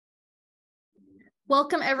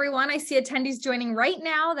Welcome, everyone. I see attendees joining right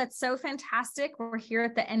now. That's so fantastic. We're here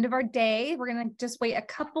at the end of our day. We're going to just wait a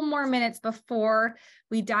couple more minutes before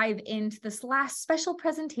we dive into this last special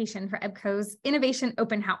presentation for Ebco's Innovation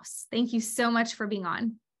Open House. Thank you so much for being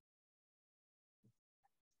on.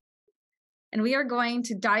 And we are going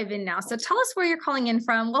to dive in now. So tell us where you're calling in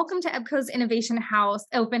from. Welcome to Ebco's Innovation House,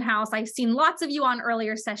 Open House. I've seen lots of you on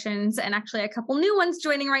earlier sessions and actually a couple new ones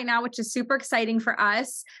joining right now, which is super exciting for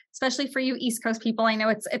us, especially for you East Coast people. I know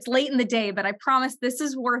it's late in the day, but I promise this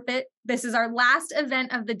is worth it. This is our last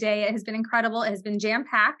event of the day. It has been incredible. It has been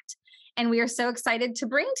jam-packed. And we are so excited to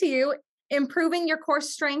bring to you Improving Your Core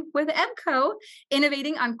Strength with Ebco,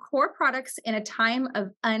 innovating on core products in a time of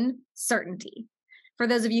uncertainty. For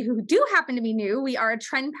those of you who do happen to be new, we are a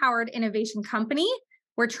trend-powered innovation company.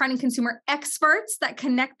 We're trend and consumer experts that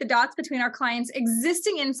connect the dots between our clients'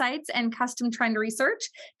 existing insights and custom trend research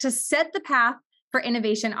to set the path for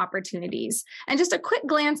innovation opportunities. And just a quick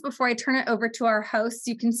glance before I turn it over to our hosts,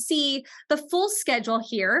 you can see the full schedule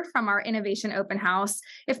here from our Innovation Open House.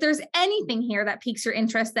 If there's anything here that piques your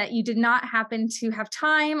interest that you did not happen to have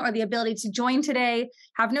time or the ability to join today,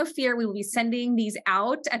 have no fear. We will be sending these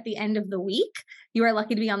out at the end of the week. You are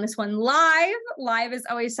lucky to be on this one live. Live is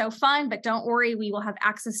always so fun, but don't worry, we will have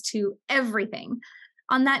access to everything.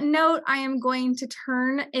 On that note, I am going to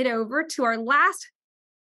turn it over to our last,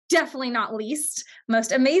 definitely not least,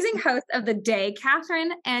 most amazing host of the day,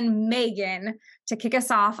 Catherine and Megan, to kick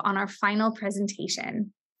us off on our final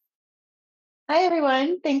presentation. Hi,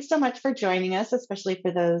 everyone. Thanks so much for joining us, especially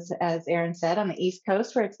for those, as Erin said, on the East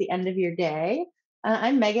Coast where it's the end of your day.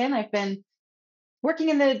 I'm Megan. I've been working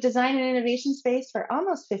in the design and innovation space for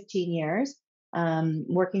almost 15 years,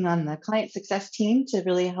 working on the client success team to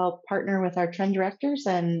really help partner with our trend directors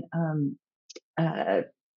and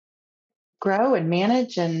grow and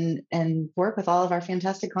manage and work with all of our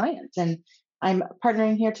fantastic clients. And I'm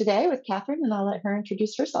partnering here today with Catherine, and I'll let her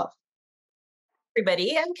introduce herself.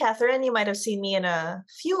 Everybody, I'm Catherine. You might have seen me in a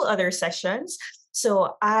few other sessions.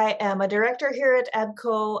 So I am a director here at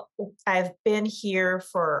Ebco. I've been here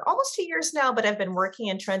for almost 2 years now, but I've been working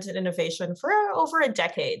in trends and innovation for over a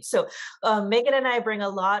decade. So Megan and I bring a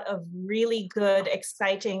lot of really good,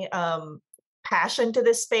 exciting passion to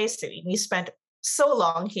this space. We spent so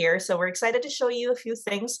long here. So we're excited to show you a few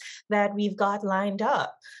things that we've got lined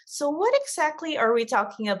up. So what exactly are we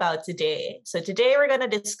talking about today? So today we're going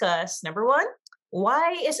to discuss, number one,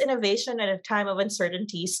 why is innovation at a time of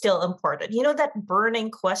uncertainty still important? You know, that burning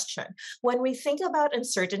question. When we think about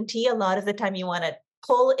uncertainty, a lot of the time you want to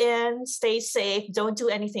pull in, stay safe, don't do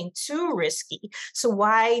anything too risky. So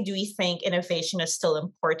why do we think innovation is still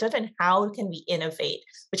important, and how can we innovate,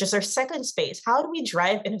 which is our second space? How do we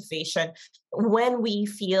drive innovation when we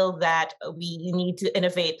feel that we need to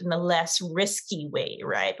innovate in a less risky way,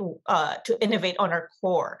 right? To innovate on our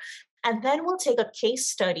core. And then we'll take a case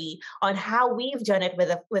study on how we've done it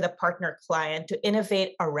with a partner client to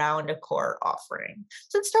innovate around a core offering.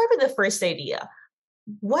 So let's start with the first idea.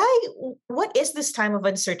 What is this time of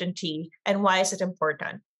uncertainty, and why is it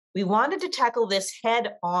important? We wanted to tackle this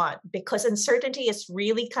head on because uncertainty is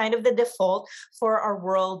really kind of the default for our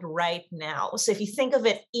world right now. So if you think of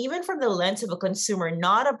it, even from the lens of a consumer,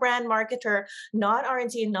 not a brand marketer, not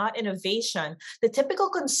R&D, not innovation, the typical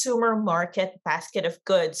consumer market basket of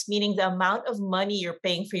goods, meaning the amount of money you're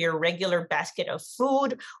paying for your regular basket of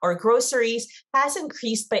food or groceries, has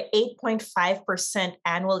increased by 8.5%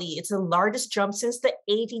 annually. It's the largest jump since the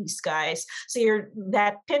 80s, guys. So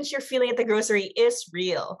that pinch you're feeling at the grocery is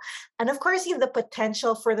real. And of course, you have the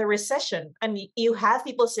potential for the recession. And you have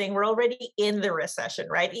people saying we're already in the recession,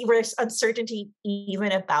 right? There's uncertainty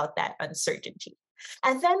even about that uncertainty.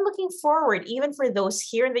 And then looking forward, even for those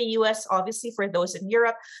here in the US, obviously for those in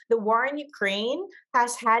Europe, the war in Ukraine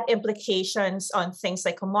has had implications on things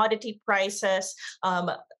like commodity prices,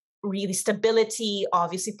 really stability,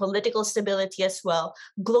 obviously political stability as well.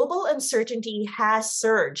 Global uncertainty has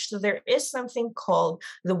surged. So there is something called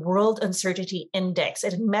the World Uncertainty Index.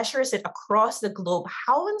 It measures it across the globe.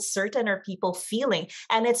 How uncertain are people feeling?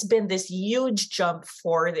 And it's been this huge jump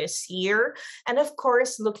for this year. And of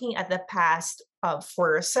course, looking at the past,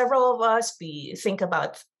 for several of us, we think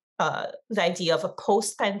about the idea of a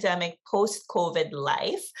post-pandemic, post-COVID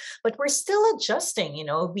life, but we're still adjusting. You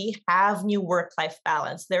know, we have new work-life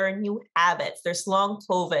balance. There are new habits. There's long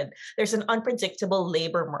COVID. There's an unpredictable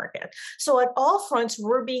labor market. So at all fronts,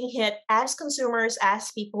 we're being hit as consumers,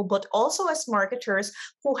 as people, but also as marketers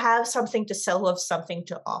who have something to sell, who have something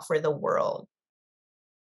to offer the world.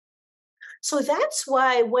 So that's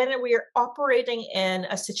why when we're operating in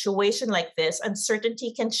a situation like this,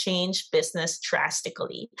 uncertainty can change business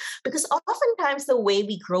drastically. Because oftentimes the way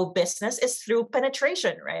we grow business is through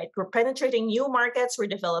penetration, right? We're penetrating new markets, we're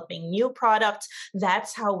developing new products.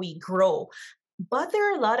 That's how we grow. But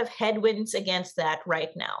there are a lot of headwinds against that right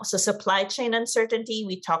now. So, supply chain uncertainty,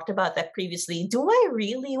 we talked about that previously. Do I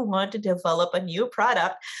really want to develop a new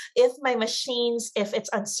product if my machines, if it's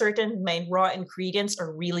uncertain, my raw ingredients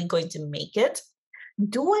are really going to make it?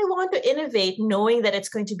 Do I want to innovate knowing that it's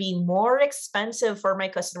going to be more expensive for my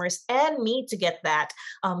customers and me to get that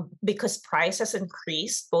because price has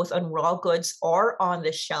increased both on raw goods or on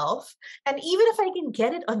the shelf? And even if I can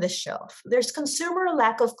get it on the shelf, there's consumer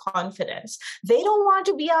lack of confidence. They don't want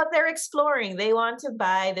to be out there exploring. They want to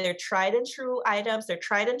buy their tried and true items, they're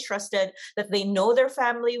tried and trusted, that they know their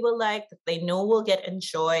family will like, that they know will get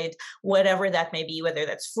enjoyed, whatever that may be, whether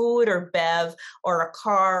that's food or bev or a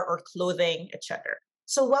car or clothing, etc.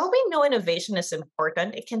 So while we know innovation is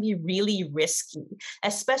important, it can be really risky,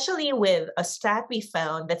 especially with a stat we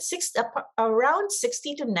found that around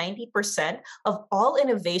 60 to 90% of all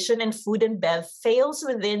innovation in food and bev fails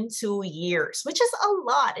within 2 years, which is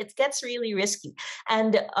a lot. It gets really risky.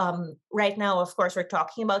 And right now, of course, we're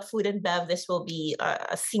talking about food and bev. This will be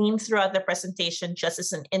a theme throughout the presentation, just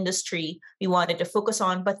as an industry we wanted to focus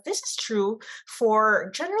on. But this is true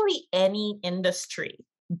for generally any industry.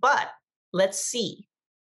 But let's see.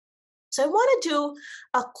 So I want to do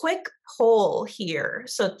a quick poll here.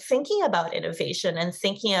 So thinking about innovation and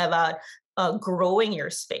thinking about growing your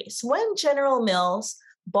space. When General Mills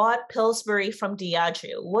bought Pillsbury from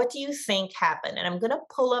Diageo, what do you think happened? And I'm going to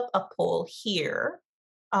pull up a poll here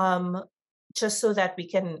just so that we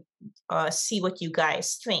can see what you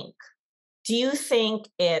guys think. Do you think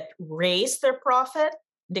it raised their profit,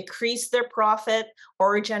 decreased their profit,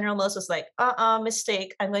 or General Mills was like,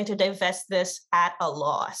 mistake, I'm going to divest this at a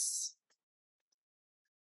loss?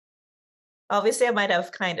 Obviously, I might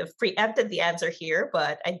have kind of preempted the answer here,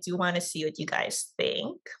 but I do want to see what you guys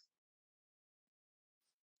think.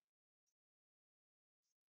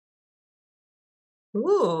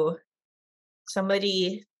 Ooh,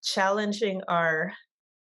 somebody challenging our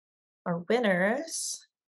winners.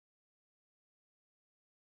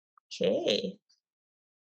 Okay.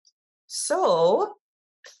 So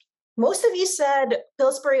most of you said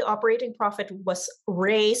Pillsbury operating profit was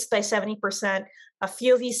raised by 70%. A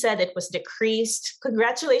few of you said it was decreased.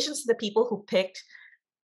 Congratulations to the people who picked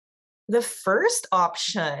the first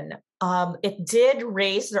option. It did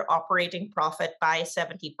raise their operating profit by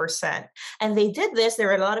 70%. And they did this,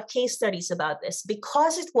 there are a lot of case studies about this,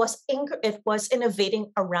 because it was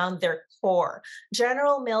innovating around their core.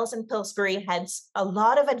 General Mills and Pillsbury had a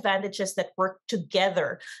lot of advantages that worked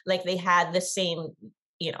together. Like they had the same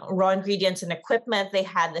raw ingredients and equipment. They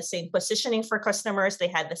had the same positioning for customers. They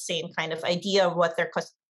had the same kind of idea of what their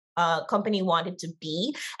company wanted to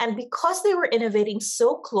be. And because they were innovating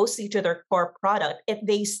so closely to their core product,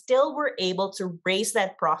 they still were able to raise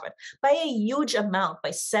that profit by a huge amount,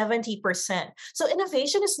 by 70%. So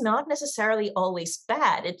innovation is not necessarily always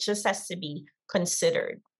bad. It just has to be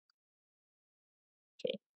considered.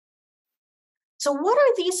 Okay. So what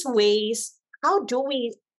are these ways? How do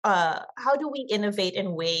we innovate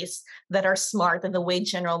in ways that are smart than the way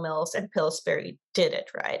General Mills and Pillsbury did it,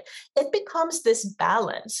 right? It becomes this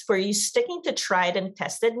balance where you're sticking to tried and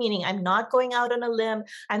tested, meaning I'm not going out on a limb,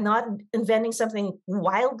 I'm not inventing something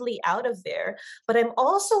wildly out of there, but I'm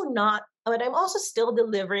also still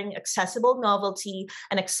delivering accessible novelty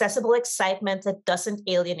and accessible excitement that doesn't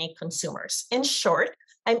alienate consumers. In short,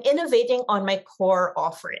 I'm innovating on my core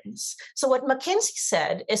offerings. So what McKinsey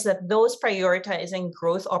said is that those prioritizing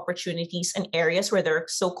growth opportunities in areas where there are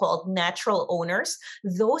so-called natural owners,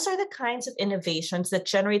 those are the kinds of innovations that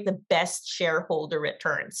generate the best shareholder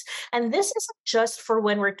returns. And this isn't just for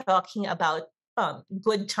when we're talking about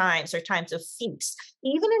good times or times of feast.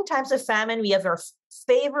 Even in times of famine, we have our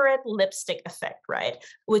favorite lipstick effect, right?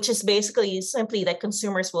 Which is basically simply that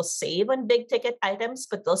consumers will save on big ticket items,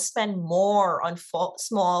 but they'll spend more on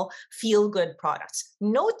small feel-good products.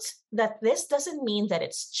 Note that this doesn't mean that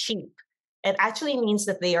it's cheap. It actually means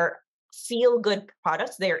that they are feel-good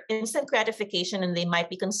products, they're instant gratification, and they might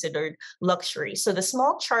be considered luxury. So the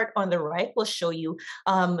small chart on the right will show you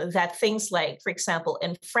that things like, for example,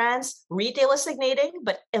 in France, retail is stagnating,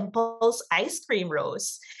 but impulse ice cream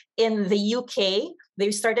rose. In the UK,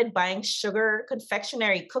 they started buying sugar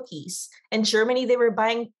confectionery cookies. In Germany, they were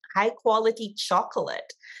buying high-quality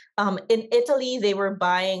chocolate. In Italy, they were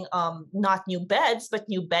buying not new beds, but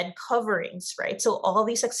new bed coverings, right? So all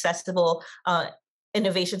these accessible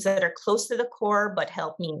innovations that are close to the core but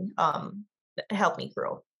help me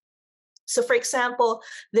grow. So for example,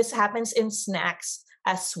 this happens in snacks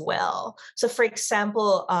as well. So for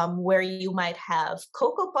example, where you might have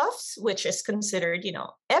Cocoa Puffs, which is considered,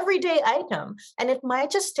 everyday item. And it might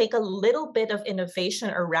just take a little bit of innovation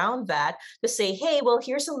around that to say, hey, well,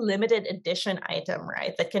 here's a limited edition item,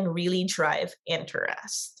 right? That can really drive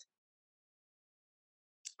interest.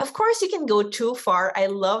 Of course, you can go too far. I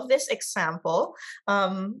love this example.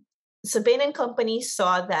 So Bain and Company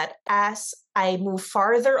saw that as I move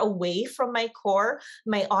farther away from my core,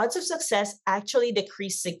 my odds of success actually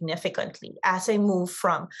decrease significantly. As I move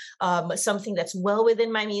from something that's well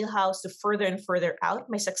within my wheelhouse to further and further out,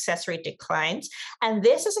 my success rate declines. And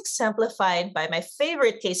this is exemplified by my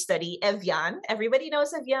favorite case study, Evian. Everybody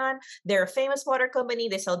knows Evian. They're a famous water company.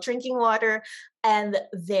 They sell drinking water. And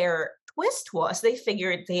their twist was they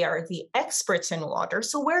figured they are the experts in water.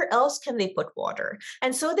 So where else can they put water?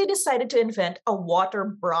 And so they decided to invent a water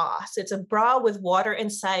bra. So it's a bra with water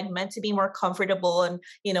inside, meant to be more comfortable and,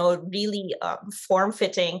 really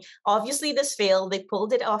form-fitting. Obviously, this failed. They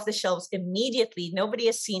pulled it off the shelves immediately. Nobody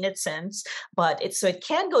has seen it since, but it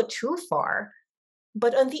can go too far.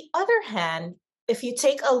 But on the other hand, if you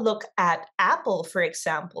take a look at Apple, for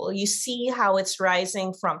example, you see how it's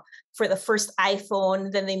rising for the first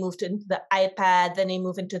iPhone, then they moved into the iPad, then they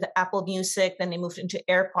moved into the Apple Music, then they moved into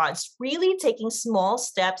AirPods, really taking small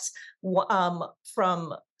steps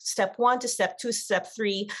from step 1 to step 2, step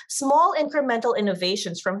 3, small incremental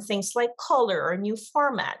innovations from things like color or new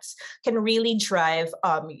formats can really drive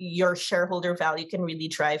your shareholder value, can really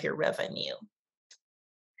drive your revenue.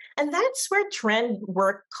 And that's where trend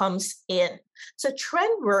work comes in. So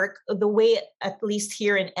trend work, the way, at least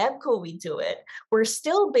here in Ebco we do it, we're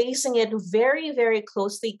still basing it very, very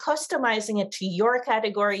closely, customizing it to your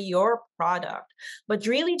category, your product, but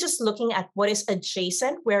really just looking at what is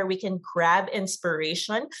adjacent, where we can grab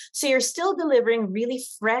inspiration. So you're still delivering really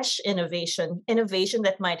fresh innovation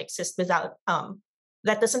that might exist without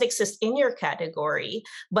that doesn't exist in your category,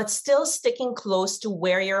 but still sticking close to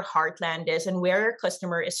where your heartland is and where your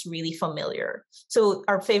customer is really familiar. So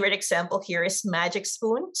our favorite example here is Magic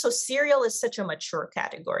Spoon. So cereal is such a mature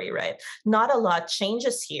category, right? Not a lot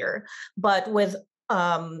changes here, but with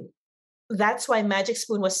that's why Magic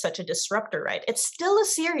Spoon was such a disruptor, right? It's still a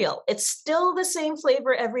cereal. It's still the same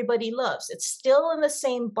flavor everybody loves. It's still in the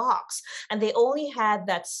same box. And they only had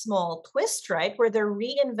that small twist, right? Where they're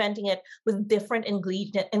reinventing it with different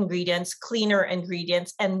ingredients, cleaner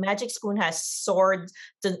ingredients. And Magic Spoon has soared,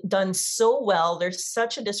 done so well. They're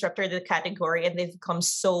such a disruptor to the category, and they've become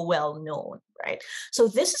so well known. Right. So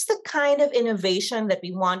this is the kind of innovation that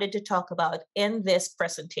we wanted to talk about in this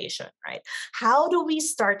presentation, right? How do we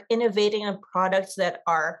start innovating on products that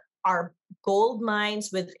are our gold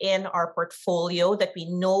mines within our portfolio that we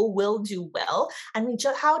know will do well? And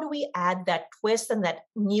how do we add that twist and that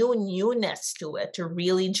newness to it to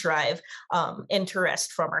really drive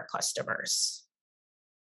interest from our customers?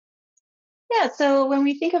 Yeah, so when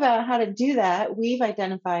we think about how to do that, we've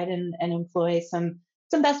identified and employ some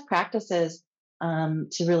best practices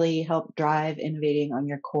to really help drive innovating on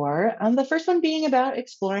your core. The first one being about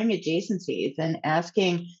exploring adjacencies and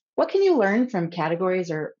asking, what can you learn from categories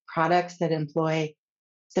or products that employ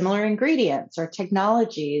similar ingredients or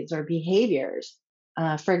technologies or behaviors?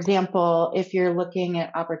 For example, if you're looking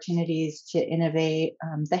at opportunities to innovate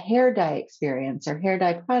the hair dye experience or hair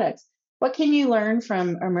dye products, what can you learn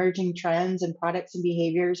from emerging trends and products and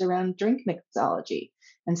behaviors around drink mixology?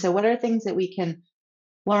 And so, what are things that we can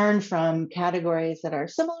learn from categories that are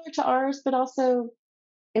similar to ours, but also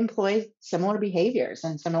employ similar behaviors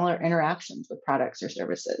and similar interactions with products or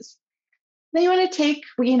services? Then you want to take,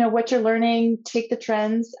 what you're learning, take the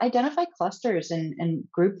trends, identify clusters and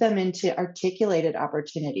group them into articulated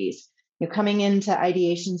opportunities. Coming into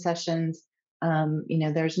ideation sessions,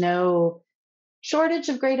 there's no shortage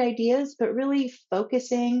of great ideas, but really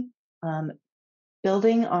focusing,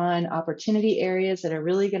 building on opportunity areas that are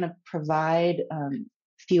really going to provide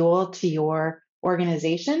fuel to your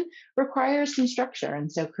organization requires some structure.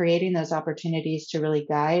 And so creating those opportunities to really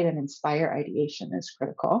guide and inspire ideation is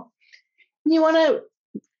critical. And you want to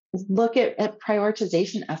look at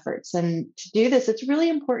prioritization efforts. And to do this, it's really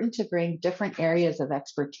important to bring different areas of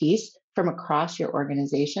expertise from across your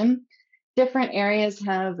organization. Different areas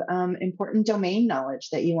have important domain knowledge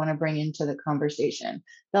that you want to bring into the conversation.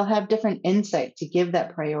 They'll have different insight to give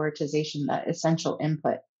that prioritization, that essential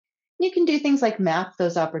input. You can do things like map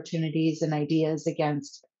those opportunities and ideas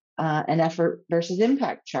against an effort versus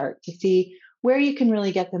impact chart to see where you can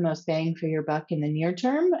really get the most bang for your buck in the near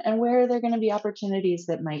term and where there are going to be opportunities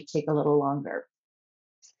that might take a little longer.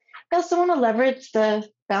 I also want to leverage the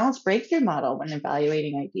balanced breakthrough model when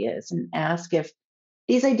evaluating ideas and ask if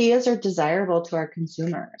these ideas are desirable to our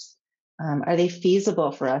consumers? Are they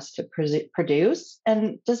feasible for us to produce?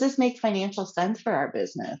 And does this make financial sense for our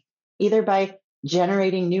business, either by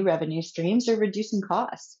generating new revenue streams or reducing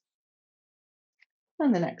costs?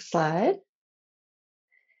 On the next slide.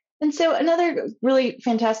 And so another really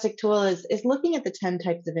fantastic tool is looking at the 10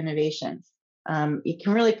 types of innovation. You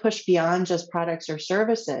can really push beyond just products or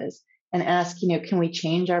services and ask, can we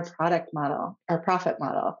change our product model, our profit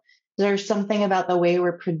model? There's something about the way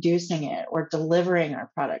we're producing it or delivering our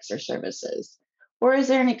products or services. Or is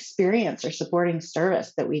there an experience or supporting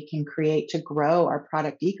service that we can create to grow our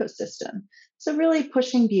product ecosystem? So really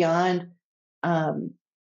pushing beyond the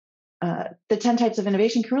 10 types of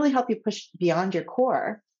innovation can really help you push beyond your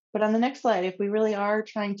core. But on the next slide, if we really are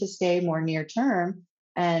trying to stay more near term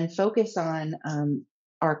and focus on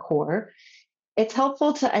our core, it's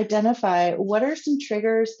helpful to identify what are some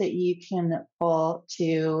triggers that you can pull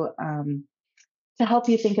to help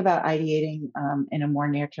you think about ideating in a more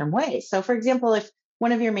near-term way. So for example, if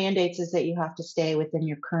one of your mandates is that you have to stay within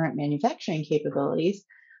your current manufacturing capabilities,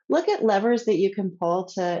 look at levers that you can pull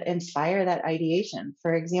to inspire that ideation.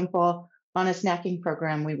 For example, on a snacking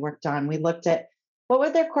program we worked on, we looked at what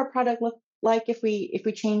would their core product look like if we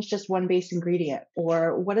change just one base ingredient,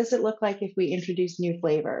 or what does it look like if we introduce new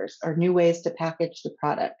flavors or new ways to package the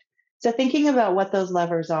product. So thinking about what those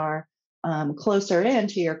levers are closer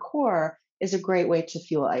into your core is a great way to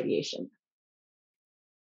fuel ideation.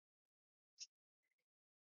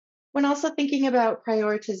 When also thinking about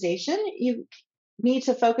prioritization, you need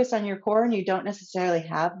to focus on your core and you don't necessarily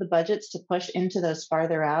have the budgets to push into those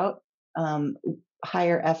farther out,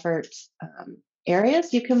 higher effort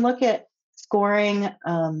areas. You can look at scoring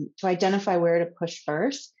to identify where to push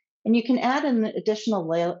first, and you can add an additional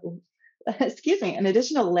layer, an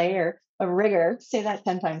additional layer of rigor. Say that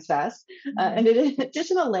 10 times fast. An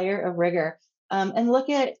additional layer of rigor, and look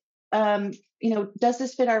at, does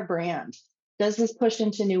this fit our brand? Does this push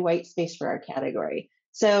into new white space for our category?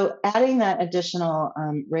 So adding that additional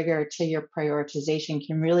rigor to your prioritization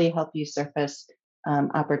can really help you surface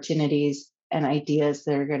opportunities and ideas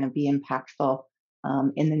that are going to be impactful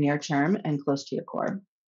in the near term and close to your core.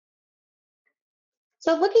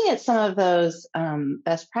 So looking at some of those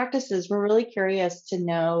best practices, we're really curious to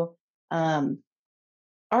know,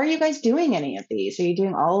 are you guys doing any of these? Are you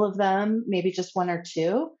doing all of them, maybe just one or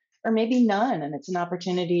two, or maybe none? And it's an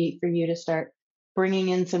opportunity for you to start bringing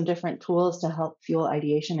in some different tools to help fuel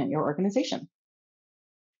ideation in your organization.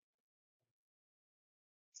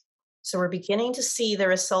 So we're beginning to see the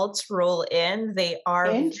results roll in. They are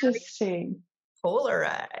interesting,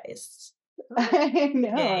 polarized. I know.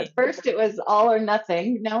 Okay. At first it was all or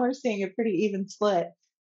nothing. Now we're seeing a pretty even split.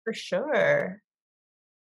 For sure.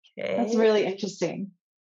 Okay. That's really interesting.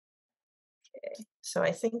 Okay. So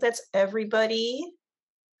I think that's everybody.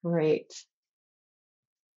 Great.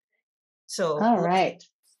 So all right.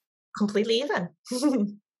 Completely even.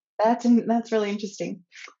 That's really interesting.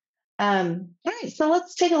 All right, so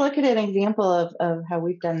let's take a look at an example of how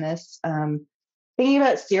we've done this. Thinking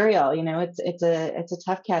about cereal, it's a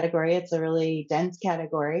tough category. It's a really dense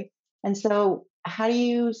category. And so how do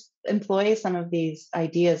you employ some of these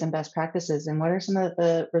ideas and best practices? And what are some of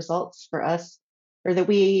the results for us, or that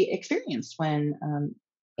we experienced when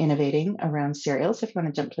innovating around cereals? If you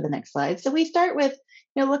want to jump to the next slide. So we start with,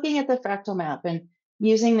 looking at the fractal map and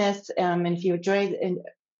using this. And if you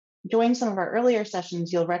join some of our earlier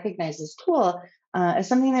sessions, you'll recognize this tool as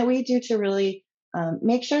something that we do to really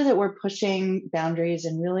make sure that we're pushing boundaries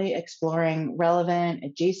and really exploring relevant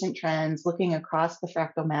adjacent trends, looking across the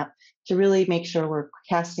fractal map to really make sure we're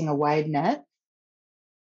casting a wide net.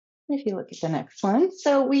 If you look at the next one,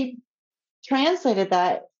 so we translated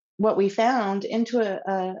what we found into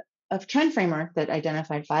a trend framework that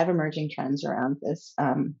identified 5 emerging trends around this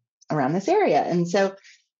area. And so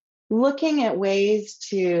looking at ways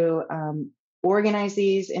to organize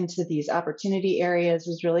these into these opportunity areas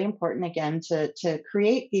was really important, again, to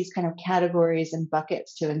create these kind of categories and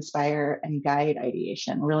buckets to inspire and guide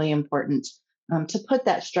ideation. Really important to put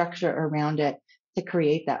that structure around it to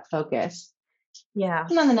create that focus. Yeah.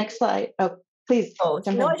 And on the next slide, please.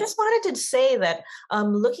 I just wanted to say that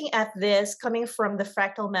looking at this, coming from the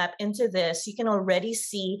fractal map into this, you can already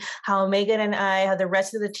see how Megan and I, how the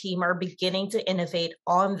rest of the team are beginning to innovate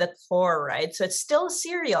on the core, right? So it's still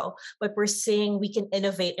cereal, but we're seeing we can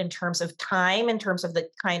innovate in terms of time, in terms of the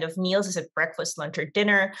kind of meals. Is it breakfast, lunch, or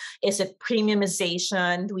dinner? Is it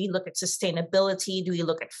premiumization? Do we look at sustainability? Do we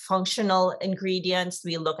look at functional ingredients?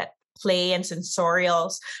 Do we look at play and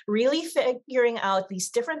sensorials, really figuring out these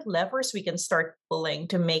different levers we can start pulling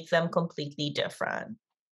to make them completely different.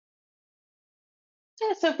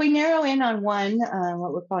 Yeah, so if we narrow in on one,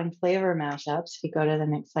 what we're calling flavor mashups, if you go to the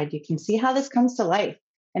next slide, you can see how this comes to life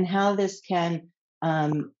and how this can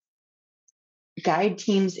um, guide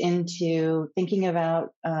teams into thinking about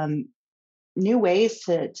new ways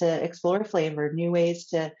to explore flavor, new ways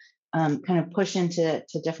to kind of push into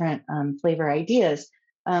different flavor ideas.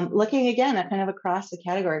 Looking again at kind of across the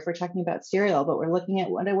category, if we're talking about cereal, but we're looking at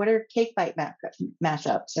what are cake bite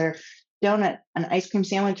mashups or donut and ice cream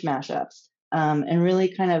sandwich mashups, and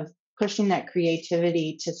really kind of pushing that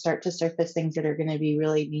creativity to start to surface things that are going to be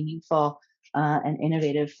really meaningful and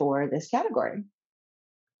innovative for this category.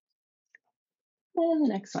 And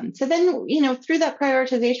the next one. So then, through that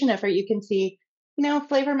prioritization effort, you can see,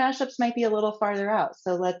 flavor mashups might be a little farther out.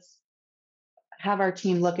 So let's have our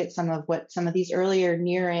team look at some of these earlier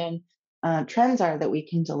near in trends are that we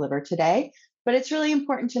can deliver today. But it's really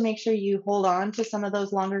important to make sure you hold on to some of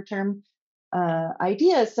those longer term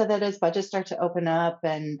ideas so that as budgets start to open up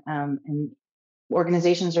and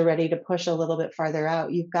organizations are ready to push a little bit farther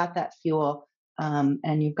out, you've got that fuel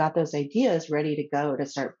and you've got those ideas ready to go to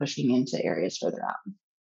start pushing into areas further out.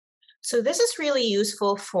 So this is really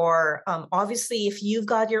useful for obviously if you've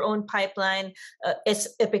got your own pipeline,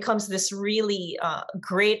 it becomes this really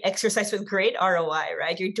great exercise with great ROI,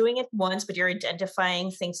 right? You're doing it once, but you're identifying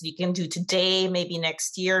things that you can do today, maybe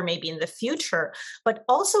next year, maybe in the future. But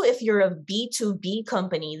also if you're a B2B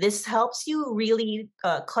company, this helps you really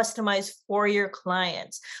customize for your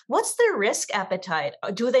clients. What's their risk appetite?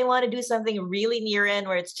 Do they want to do something really near in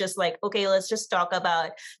where it's just like, okay, let's just talk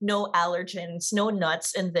about no allergens, no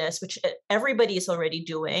nuts in this, which everybody is already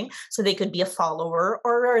doing, so they could be a follower?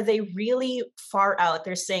 Or are they really far out?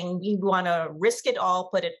 They're saying we want to risk it all,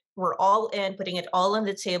 we're all in, putting it all on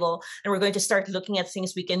the table, and we're going to start looking at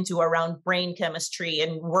things we can do around brain chemistry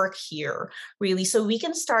and work here, really. So we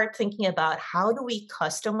can start thinking about how do we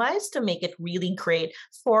customize to make it really great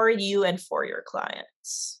for you and for your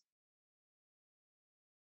clients.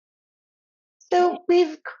 So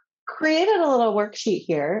we've created a little worksheet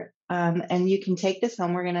here, and you can take this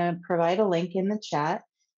home. We're going to provide a link in the chat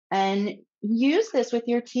and use this with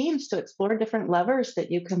your teams to explore different levers that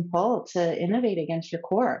you can pull to innovate against your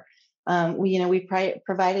core. We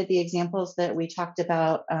provided the examples that we talked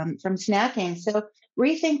about from snacking. So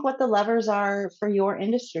rethink what the levers are for your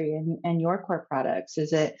industry and your core products.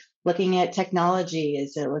 Is it looking at technology?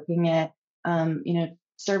 Is it looking at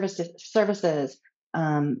services?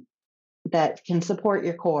 That can support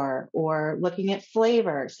your core, or looking at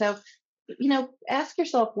flavor. So, ask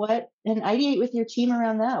yourself and ideate with your team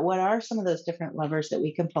around that. What are some of those different levers that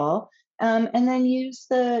we can pull? And then use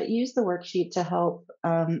the worksheet to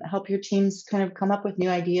help your teams kind of come up with new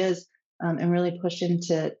ideas and really push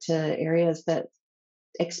into areas that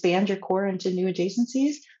expand your core into new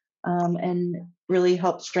adjacencies and really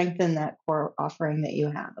help strengthen that core offering that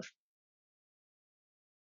you have.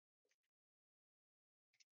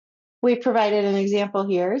 We provided an example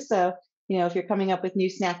here. So, if you're coming up with new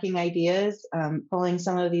snacking ideas, pulling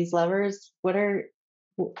some of these levers,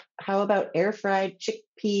 how about air fried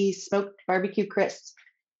chickpea smoked barbecue crisps?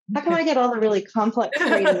 How can I get all the really complex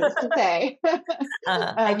phrases to say?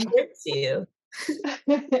 I tricked you.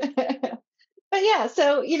 But yeah,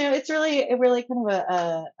 so it's really kind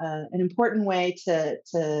of an important way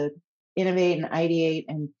to innovate and ideate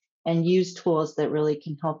and use tools that really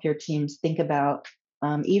can help your teams think about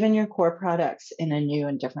even your core products in a new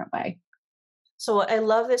and different way. So I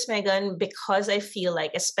love this, Megan, because I feel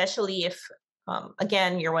like, especially if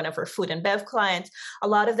again, you're one of our food and bev clients, a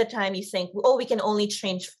lot of the time you think, oh, we can only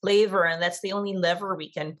change flavor and that's the only lever we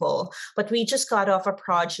can pull. But we just got off a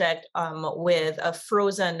project with a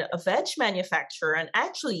frozen veg manufacturer. And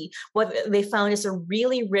actually, what they found is a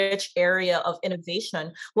really rich area of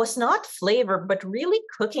innovation was not flavor, but really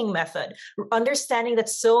cooking method. Understanding that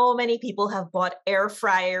so many people have bought air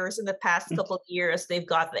fryers in the past couple of years. They've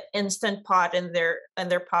got the instant pot in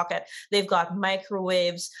their pocket. They've got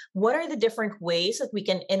microwaves. What are the different ways that we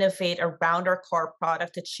can innovate around our core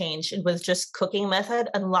product to change? And with just cooking method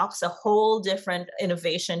unlocks a whole different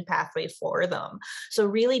innovation pathway for them. So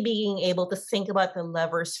really being able to think about the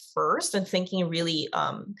levers first and thinking really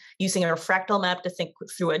using a fractal map to think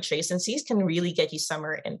through adjacencies can really get you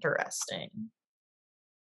somewhere interesting.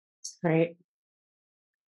 Great.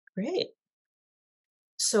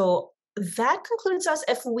 So that concludes us.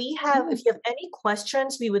 If you have any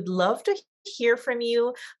questions, we would love to hear from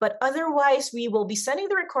you. But otherwise, we will be sending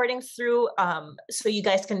the recording through so you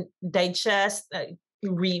guys can digest,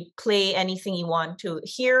 replay anything you want to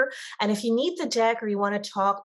hear. And if you need the deck or you want to talk